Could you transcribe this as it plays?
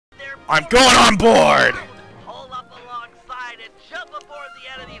I'm going on board! Pull up alongside and jump aboard the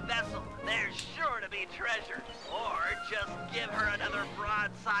enemy vessel. There's sure to be treasure. Or just give her another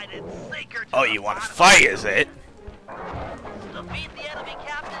broadside and sink her to Oh, the you want to bottom. fight, is it? Defeat the enemy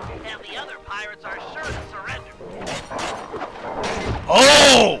captain, and the other pirates are sure to surrender.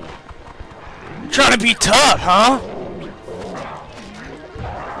 Oh! Trying to be tough, huh?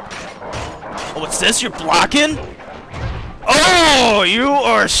 Oh, what's this? You're blocking? Oh, you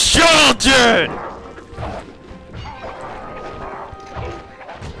are sheltered!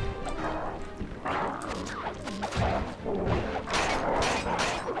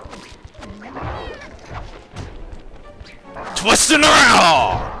 Twisting around!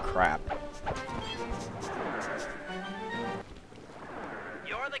 Oh, crap.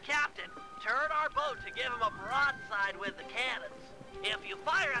 You're the captain. Turn our boat to give him a broadside with the cannons. If you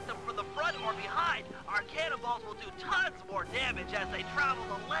fire at them from the front or behind, our cannonballs will do tons more damage as they travel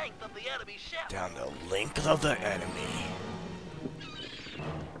the length of the enemy ship. Down the length of the enemy.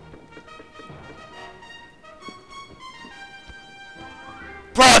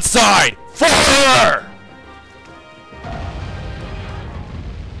 Broadside! Fire!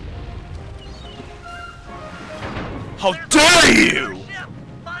 How dare you!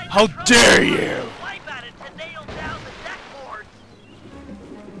 How dare you!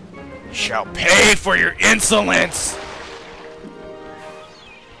 You shall pay for your insolence!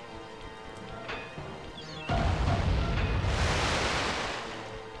 I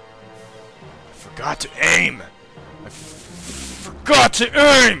forgot to aim! I forgot to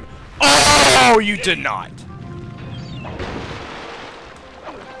aim! Oh, you did not!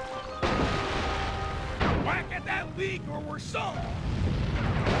 Whack at that leak or we're sunk!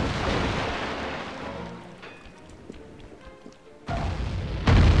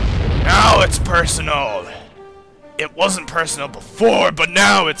 Now it's personal! It wasn't personal before, but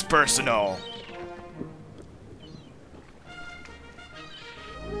now it's personal!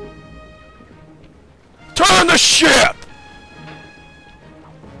 Turn the ship!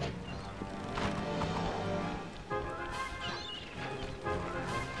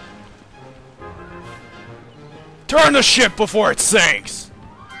 Turn the ship before it sinks!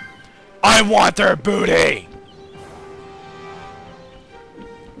 I want their booty!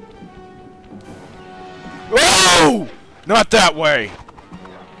 Oh! Not that way!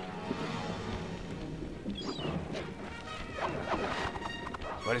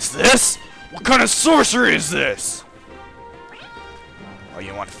 What is this? What kind of sorcery is this? Oh,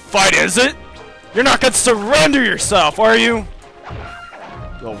 you want to fight, is it? You're not gonna surrender yourself, are you?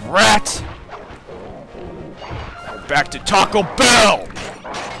 You rat! Back to Taco Bell!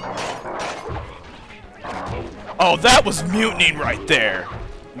 Oh, that was mutinying right there.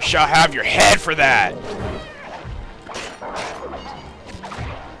 You shall have your head for that.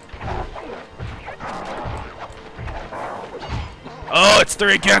 Oh, it's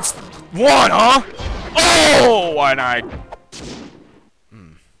 3 against 1, huh? Oh, and I...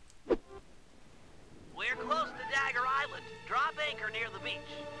 We're close to Dagger Island. Drop anchor near the beach.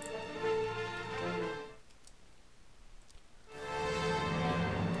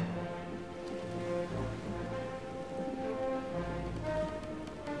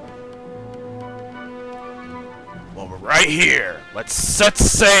 Well, we're right here. Let's set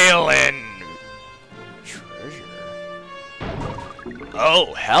sail and... Treasure.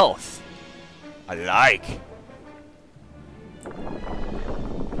 Oh, health. I like.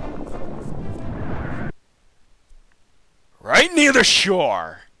 Right near the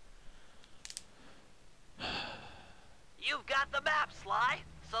shore. You've got the map, Sly.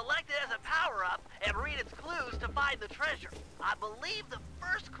 Select it as a power-up and read its clues to find the treasure. I believe the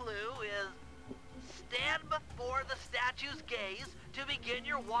first clue is... stand before the statue's gaze to begin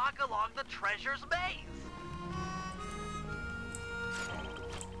your walk along the treasure's maze.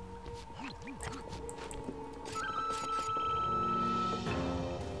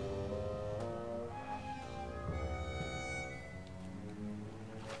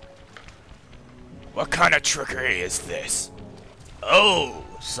 What kind of trickery is this? Oh,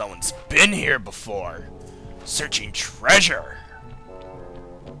 someone's been here before. Searching treasure.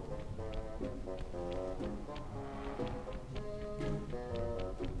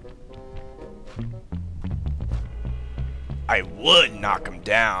 I would knock him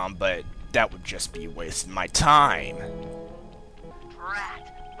down, but that would just be wasting my time.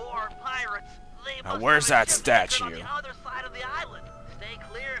 Drat, more pirates. They Now, must where's have a that ship anchored statue? on the other side of the island. Stay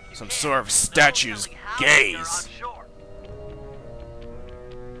clear if you Some can. sort of They'll statue's tell me how they're gaze. on shore.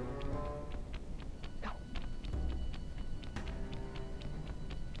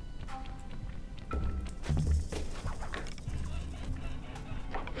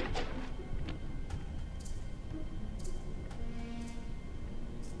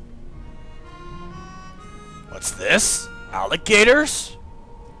 What's this? Alligators?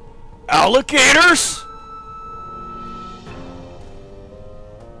 Alligators?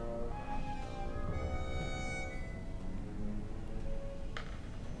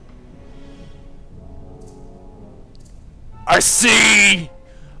 I see!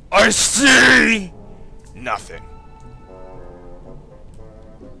 I see! Nothing.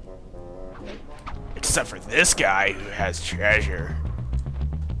 Except for this guy who has treasure.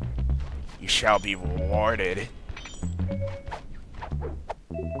 You shall be rewarded.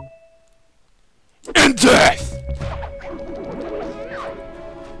 In death!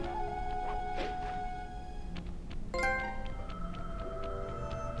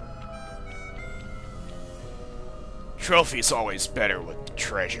 Trophy's always better with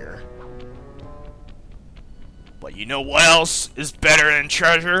treasure. But you know what else is better than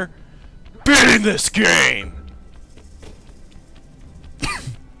treasure? Beating this game!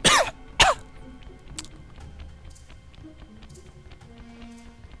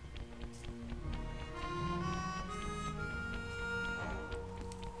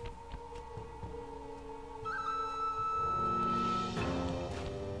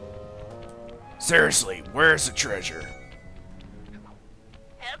 Seriously, where's the treasure?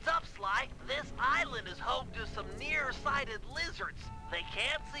 Heads up, Sly. This island is home to some nearsighted lizards. They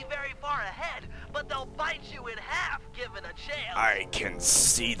can't see very far ahead, but they'll bite you in half given a chance. I can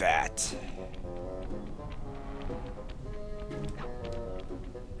see that.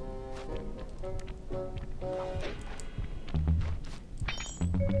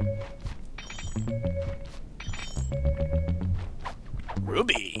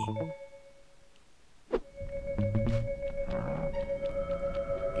 Ruby.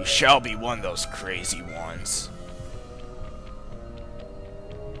 You shall be one of those crazy ones.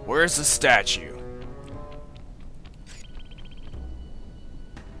 Where's the statue?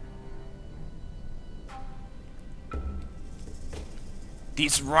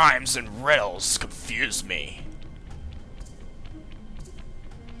 These rhymes and riddles confuse me.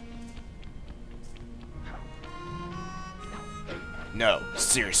 No,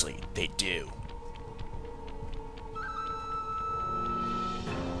 seriously, they do.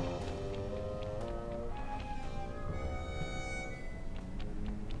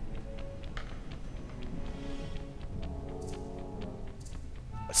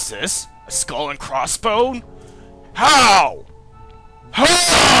 What's this? A skull and crossbone? How?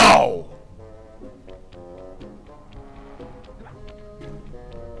 How?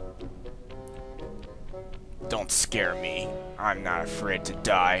 Don't scare me. I'm not afraid to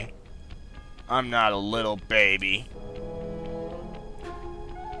die. I'm not a little baby.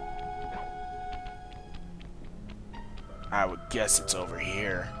 I would guess it's over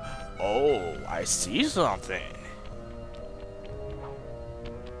here. Oh, I see something.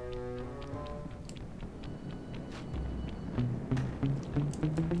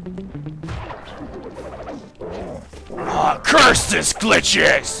 Curse this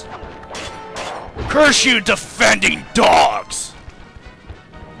glitches! Curse you defending dogs!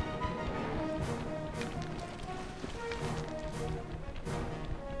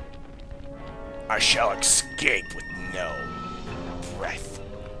 I shall escape with no breath.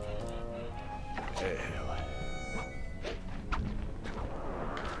 Ew.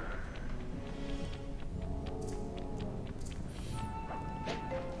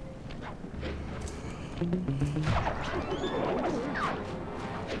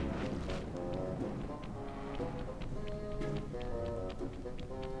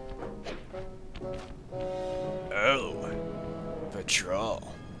 Oh,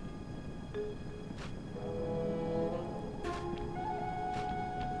 patrol.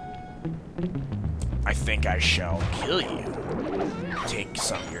 I think I shall kill you. Take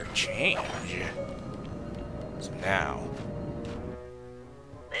some of your change. So now...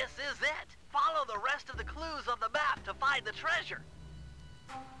 This is it. Follow the rest of the clues on the map to find the treasure.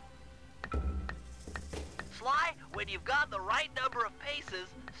 Sly, when you've got the right number of paces,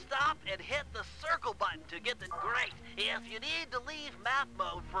 stop and hit the circle button to get the... Great. If you need to leave map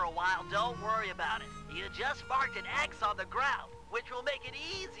mode for a while, don't worry about it. You just marked an X on the ground, which will make it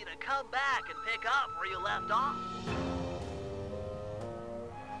easy to come back and pick up where you left off.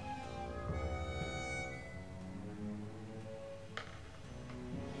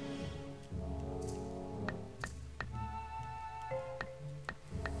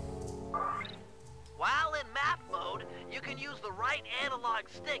 While in map mode, you can use the right analog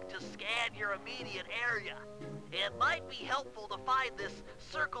stick to scan your immediate area. It might be helpful to find this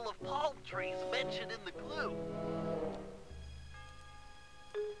circle of palm trees mentioned in the clue.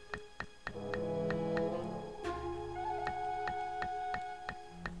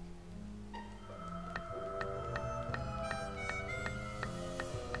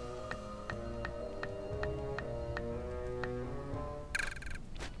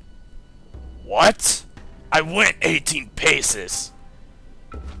 What? I went 18 paces.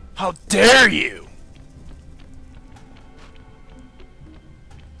 How dare you?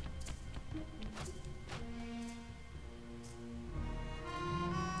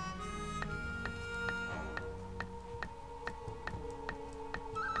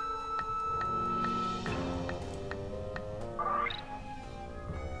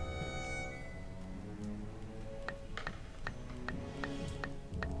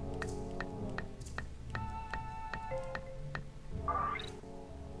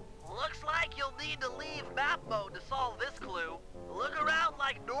 Looks like you'll need to leave map mode to solve this clue. Look around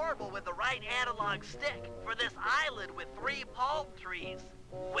like normal with the right analog stick for this island with 3 palm trees.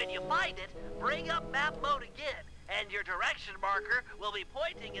 When you find it, bring up map mode again, and your direction marker will be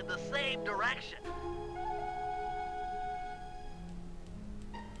pointing in the same direction.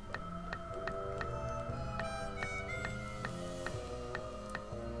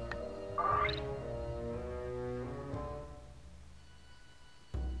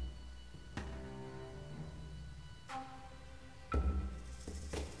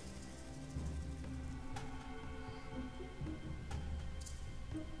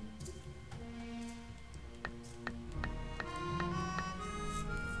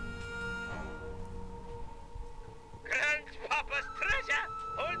 Grandpapa's treasure!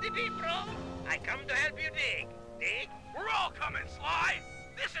 Hold the beep, bro! I come to help you dig. Dig? We're all coming, Sly!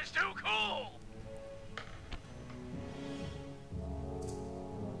 This is too cool!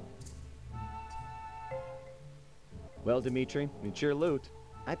 Well, Dimitri, it's your loot.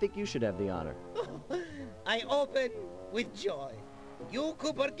 I think you should have the honor. I open with joy. You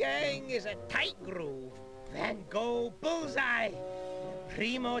Cooper gang is a tight groove. Van Gogh bullseye.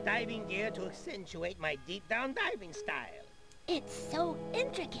 Primo diving gear to accentuate my deep-down diving style. It's so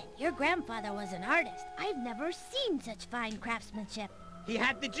intricate. Your grandfather was an artist. I've never seen such fine craftsmanship. He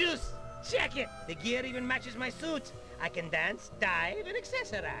had the juice. Check it. The gear even matches my suit. I can dance, dive, and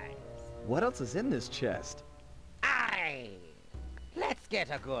accessorize. What else is in this chest? Aye. Let's get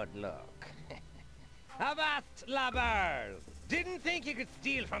a good look. Avast, lubbers! Didn't think you could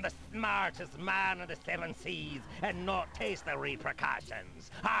steal from the smartest man on the 7 seas and not taste the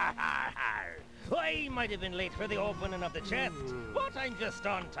repercussions. Har, har, har. I might have been late for the opening of the chest, but I'm just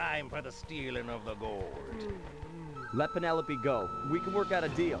on time for the stealing of the gold. Let Penelope go. We can work out a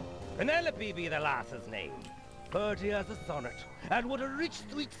deal. Penelope be the lass's name. Pretty as a sonnet, and what a rich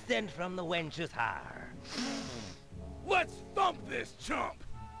sweet scent from the wench's hair. Let's thump this chump!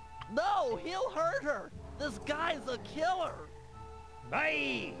 No, he'll hurt her. This guy's a killer.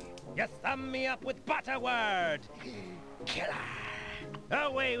 Aye, you sum me up with but a word. Killer.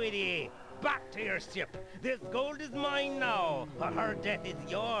 Away with ye. Back to your ship. This gold is mine now, or her death is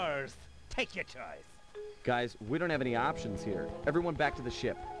yours. Take your choice. Guys, we don't have any options here. Everyone back to the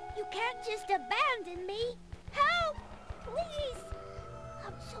ship. You can't just abandon me. Help! Please!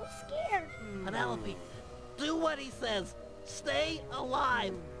 I'm so scared. Penelope, do what he says. Stay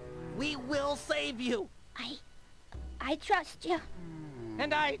alive. We will save you. I trust you.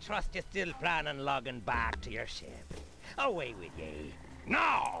 And I trust you still plan on logging back to your ship. Away with ye.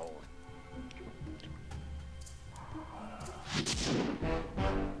 Now!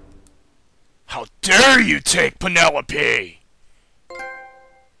 How dare you take Penelope?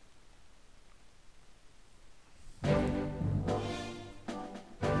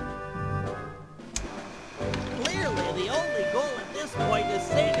 Clearly, the only goal at this point is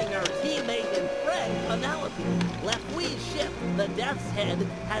saving our teammate and friend, Penelope. Leftwee's ship, the Death's Head,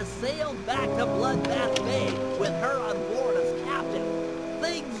 has sailed back to Bloodbath Bay with her on board as captain.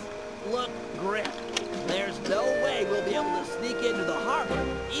 Things look grim. There's no way we'll be able to sneak into the harbor.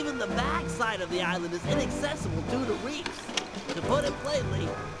 Even the backside of the island is inaccessible due to reefs. To put it plainly,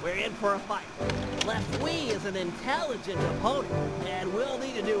 we're in for a fight. Leftwee is an intelligent opponent, and we'll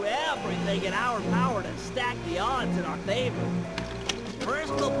need to do everything in our power to stack the odds in our favor.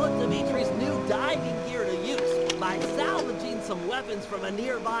 First, we'll put Dimitri's new diving gear to use by salvaging some weapons from a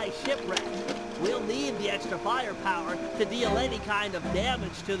nearby shipwreck. We'll need the extra firepower to deal any kind of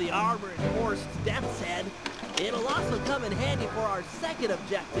damage to the armor-enforced Death's Head. It'll also come in handy for our second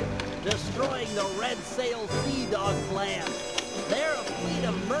objective, destroying the Red Sail Sea Dog clan. They're a fleet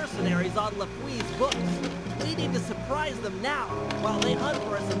of mercenaries on Leftwee's books. We need to surprise them now, while they hunt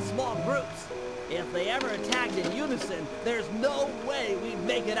for us in small groups. If they ever attacked in unison, there's no way we'd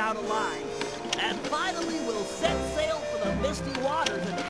make it out alive. And finally, we'll set sail for the misty waters and